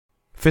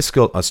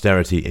Fiscal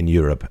Austerity in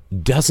Europe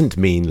Doesn't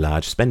Mean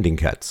Large Spending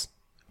Cuts,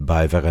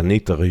 by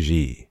Véronique de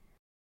Rugy.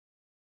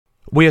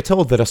 We are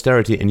told that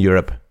austerity in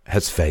Europe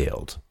has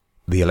failed.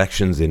 The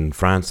elections in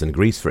France and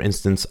Greece, for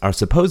instance, are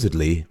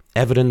supposedly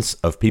evidence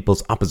of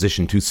people's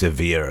opposition to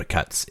severe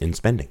cuts in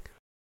spending.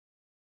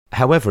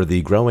 However,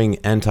 the growing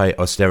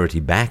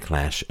anti-austerity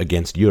backlash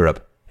against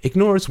Europe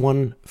ignores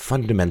one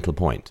fundamental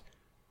point.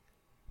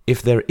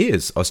 If there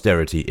is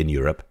austerity in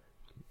Europe,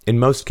 in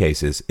most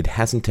cases it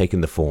hasn't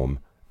taken the form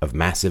of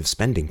massive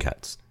spending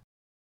cuts.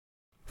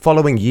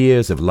 Following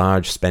years of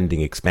large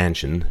spending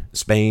expansion,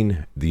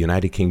 Spain, the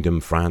United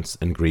Kingdom, France,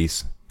 and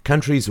Greece,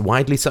 countries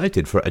widely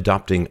cited for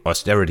adopting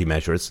austerity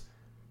measures,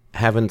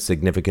 haven't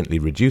significantly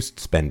reduced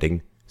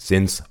spending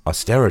since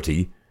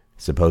austerity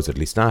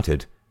supposedly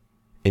started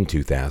in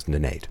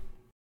 2008.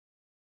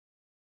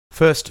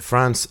 First,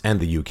 France and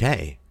the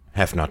UK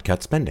have not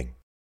cut spending.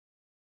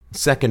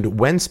 Second,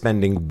 when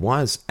spending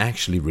was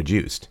actually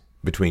reduced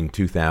between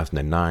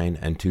 2009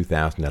 and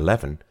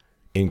 2011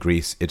 in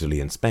Greece,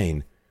 Italy, and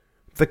Spain,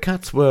 the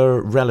cuts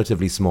were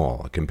relatively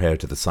small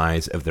compared to the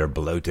size of their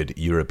bloated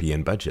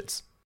European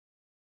budgets.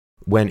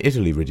 When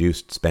Italy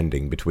reduced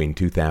spending between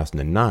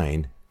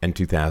 2009 and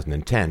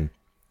 2010,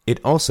 it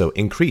also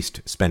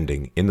increased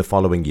spending in the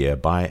following year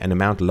by an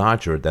amount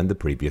larger than the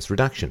previous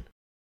reduction.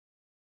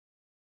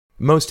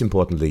 Most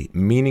importantly,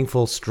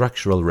 meaningful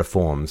structural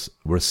reforms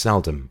were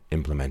seldom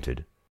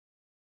implemented.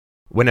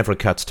 Whenever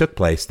cuts took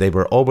place, they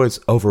were always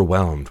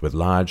overwhelmed with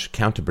large,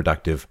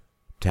 counterproductive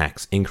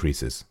tax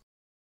increases.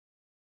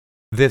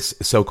 This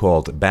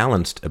so-called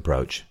balanced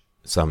approach,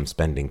 some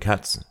spending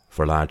cuts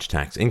for large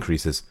tax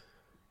increases,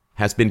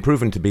 has been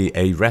proven to be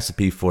a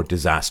recipe for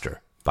disaster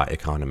by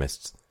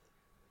economists.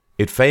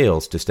 It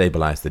fails to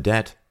stabilize the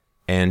debt,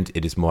 and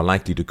it is more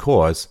likely to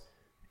cause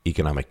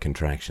economic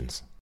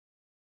contractions.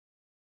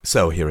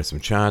 So here are some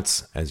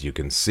charts. As you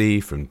can see,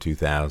 from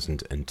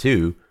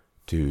 2002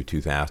 to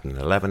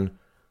 2011,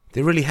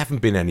 there really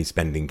haven't been any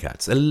spending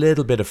cuts. A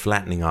little bit of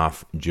flattening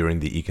off during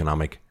the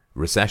economic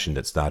recession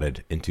that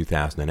started in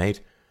 2008,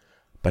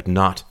 but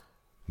not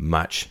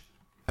much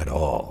at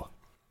all.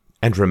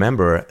 And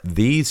remember,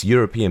 these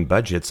European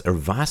budgets are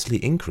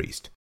vastly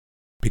increased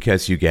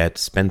because you get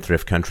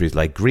spendthrift countries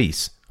like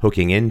Greece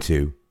hooking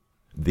into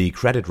the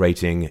credit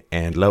rating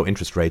and low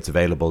interest rates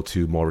available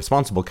to more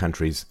responsible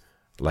countries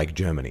like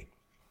Germany.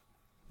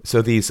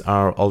 So these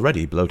are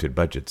already bloated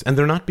budgets, and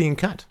they're not being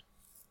cut.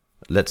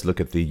 Let's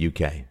look at the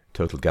UK.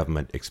 Total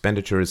government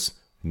expenditures,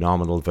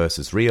 nominal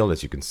versus real,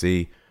 as you can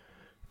see.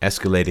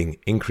 Escalating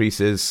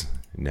increases,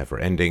 never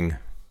ending.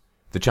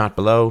 The chart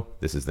below,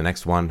 this is the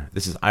next one.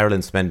 This is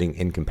Ireland's spending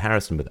in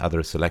comparison with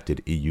other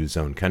selected EU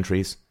zone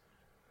countries.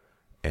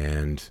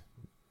 And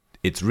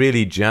it's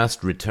really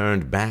just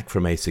returned back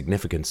from a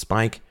significant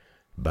spike,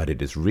 but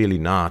it is really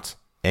not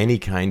any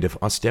kind of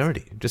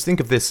austerity. Just think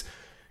of this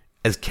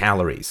as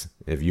calories.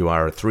 If you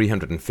are a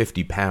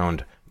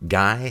 350-pound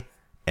guy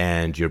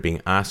and you're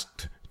being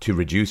asked to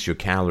reduce your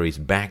calories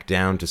back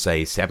down to,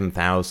 say,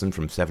 7,000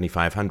 from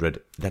 7,500,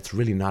 that's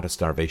really not a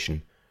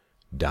starvation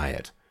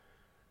diet.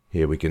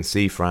 Here we can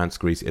see France,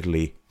 Greece,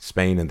 Italy,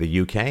 Spain, and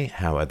the UK.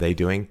 How are they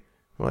doing?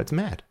 Well, it's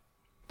mad.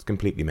 It's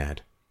completely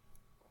mad.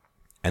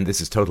 And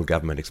this is total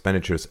government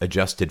expenditures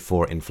adjusted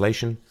for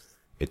inflation.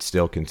 It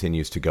still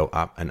continues to go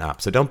up and up.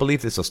 So don't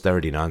believe this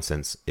austerity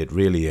nonsense. It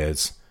really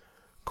is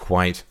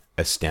quite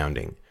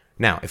astounding.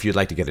 Now, if you'd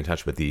like to get in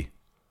touch with the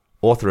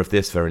author of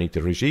this, Véronique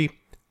de Rugy,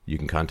 you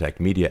can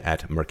contact media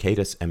at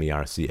Mercatus,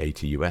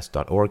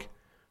 mercatus.org.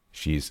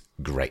 She's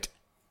great.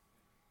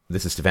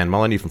 This is Stefan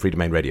Molyneux from Free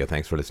Domain Radio.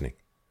 Thanks for listening.